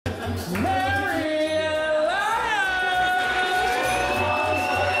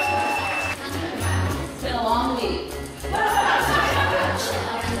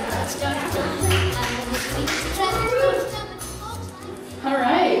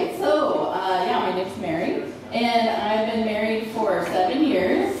and I've been married for 7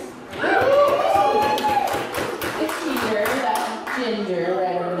 years. It's Peter, that ginger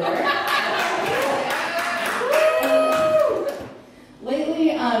right over there. Lately,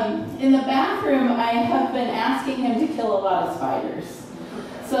 in the bathroom, I have been asking him to kill a lot of spiders.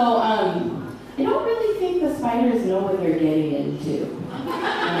 So, I don't really think the spiders know what they're getting into when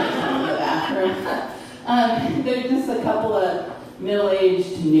they come in the bathroom. They're just a couple of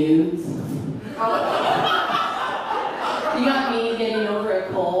middle-aged nudes. You got me getting over a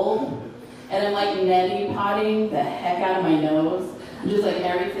cold, and I'm like neti potting the heck out of my nose. I'm just like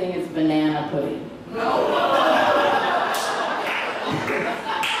everything is banana pudding.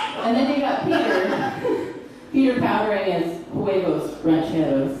 And then you got Peter powdering his huevos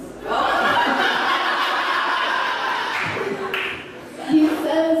rancheros. He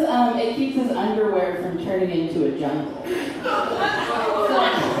says it keeps his underwear from turning into a jungle.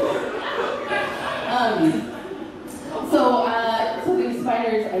 So these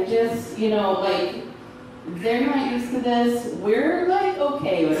spiders, I just, like, they're not used to this. We're, like,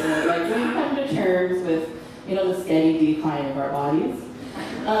 okay with it. Like, we've come to terms with, the steady decline of our bodies.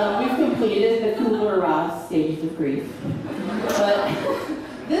 We've completed the Kubler-Ross stages of grief. But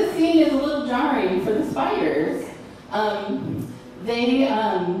this scene is a little jarring for the spiders. They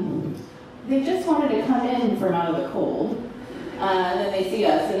just wanted to come in from out of the cold. And then they see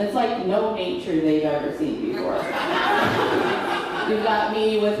us, and it's like no nature they've ever seen before. You've got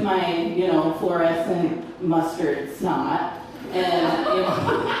me with my, fluorescent mustard snot, and,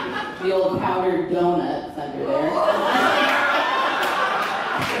 the old powdered donuts under there.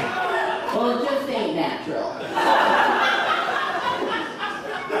 Well, it just ain't natural.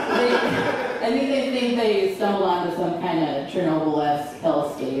 I think they think they stumbled onto some kind of Chernobyl-esque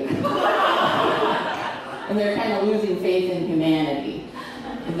hellscape. And they're kind of losing faith in humanity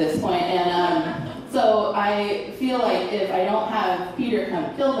at this point. And so I feel like if I don't have Peter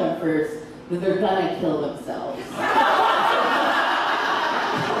come kill them first, that they're gonna kill themselves.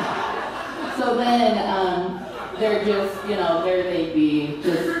 So then they're just, there they'd be,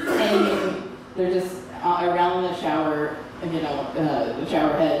 just hanging, they're just around the shower, the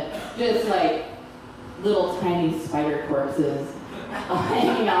shower head, just like little tiny spider corpses.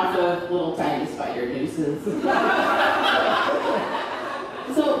 Hanging off of little tiny spider nooses.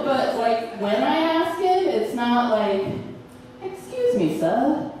 But like when I ask him, it's not like, excuse me,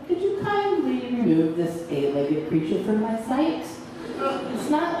 sir, could you kindly remove this eight-legged creature from my sight? It's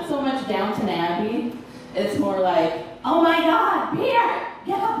not so much Downton Abbey. It's more like, oh my God, Peter,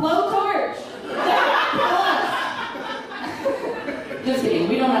 get a blowtorch. Kill us. Just kidding,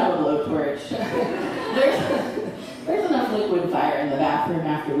 we don't have a blowtorch. There's enough liquid fire in the bathroom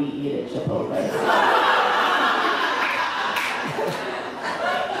after we eat at Chipotle.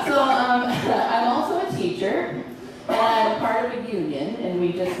 So I'm also a teacher, and I'm part of a union, and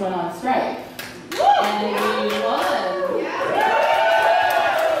we just went on strike. And we won.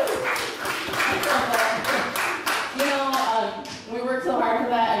 We worked so hard for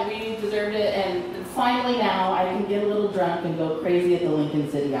that, and we deserved it, and finally now I can get a little drunk and go crazy at the Lincoln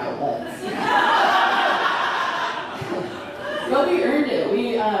City outlets. But we earned it.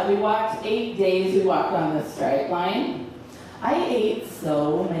 We walked 8 days. We walked on the strike line. I ate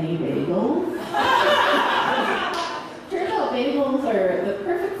so many bagels. Turns out bagels are the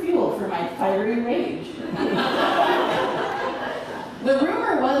perfect fuel for my fiery rage. The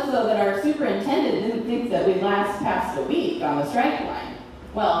rumor was, though, that our superintendent didn't think that we'd last past a week on the strike line.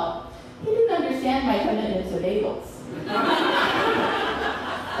 Well, he didn't understand my commitment to bagels.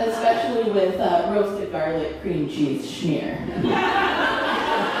 Especially with roasted garlic cream cheese shmear.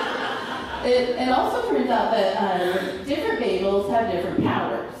 It also turns out that different bagels have different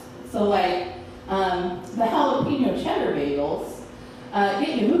powers. So like the jalapeno cheddar bagels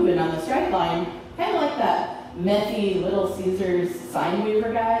get you moving on the strike line, kind of like that methy Little Caesars sign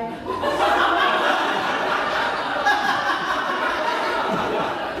weaver guy.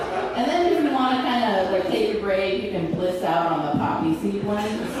 And then if you want to kind of like take a break, you can bliss out on the poppy seed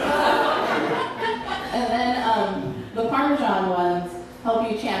ones. And then the Parmesan ones help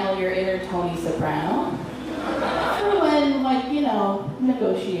you channel your inner Tony Soprano for when, like,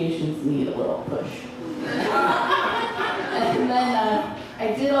 negotiations need a little push. And then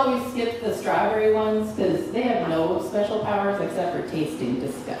I did always skip the strawberry ones because they have no special powers except for tasting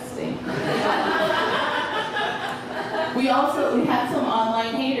disgusting. We had some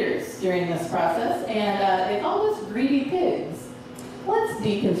online haters during this process, and they called us greedy pigs. Let's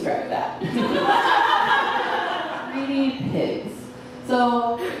deconstruct that. Greedy pigs.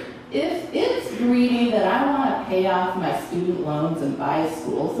 So if it's greedy that I want to pay off my student loans and buy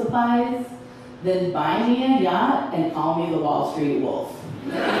school supplies, then buy me a yacht and call me the Wall Street Wolf.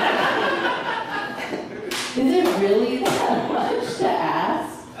 Is it really that much to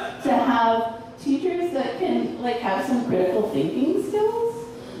ask to have teachers that can like have some critical thinking skills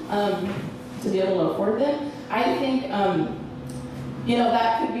to be able to afford them? I think you know,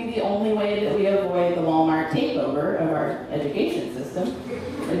 that could be the only way that we avoid the Walmart takeover of our education system.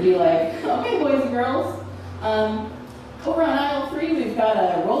 It'd be like, okay, boys and girls, over on aisle 3, we've got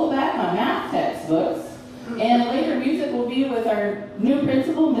a rollback on math textbooks, and later music will be with our new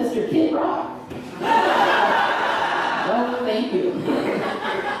principal, Mr. Kid Rock. Well, thank you.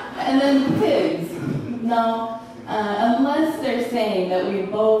 And then pigs. No, unless they're saying that we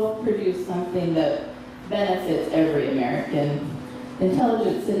both produce something that benefits every American.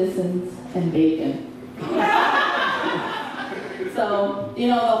 Intelligent citizens and bacon. So, you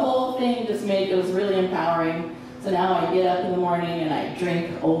know, the whole thing just made, it was really empowering. So now I get up in the morning and I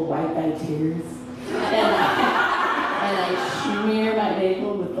drink old white guy tears. And I shmear my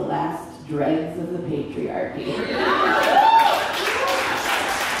bagel with the last dregs of the patriarchy.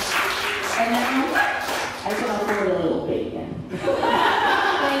 And now I can afford a little bacon.